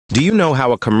Do you know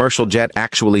how a commercial jet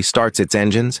actually starts its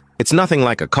engines? It's nothing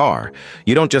like a car.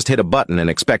 You don't just hit a button and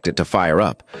expect it to fire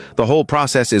up. The whole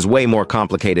process is way more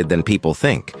complicated than people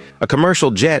think. A commercial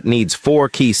jet needs 4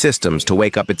 key systems to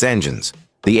wake up its engines: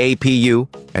 the APU,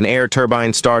 an air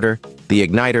turbine starter, the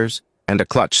igniters, and a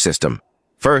clutch system.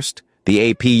 First,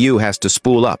 the APU has to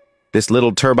spool up. This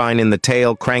little turbine in the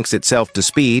tail cranks itself to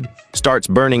speed, starts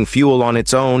burning fuel on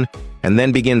its own, and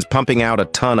then begins pumping out a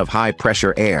ton of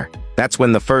high-pressure air. That's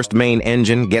when the first main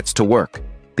engine gets to work.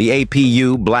 The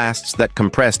APU blasts that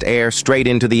compressed air straight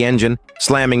into the engine,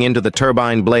 slamming into the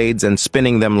turbine blades and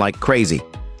spinning them like crazy.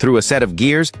 Through a set of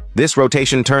gears, this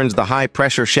rotation turns the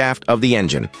high-pressure shaft of the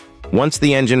engine. Once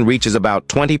the engine reaches about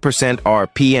 20%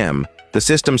 RPM, the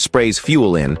system sprays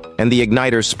fuel in, and the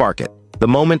igniters spark it. The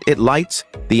moment it lights,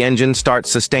 the engine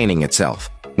starts sustaining itself.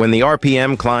 When the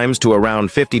RPM climbs to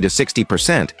around 50 to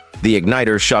 60%, the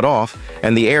igniters shut off,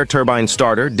 and the air turbine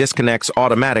starter disconnects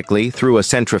automatically through a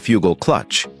centrifugal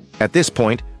clutch. At this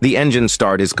point, the engine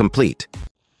start is complete.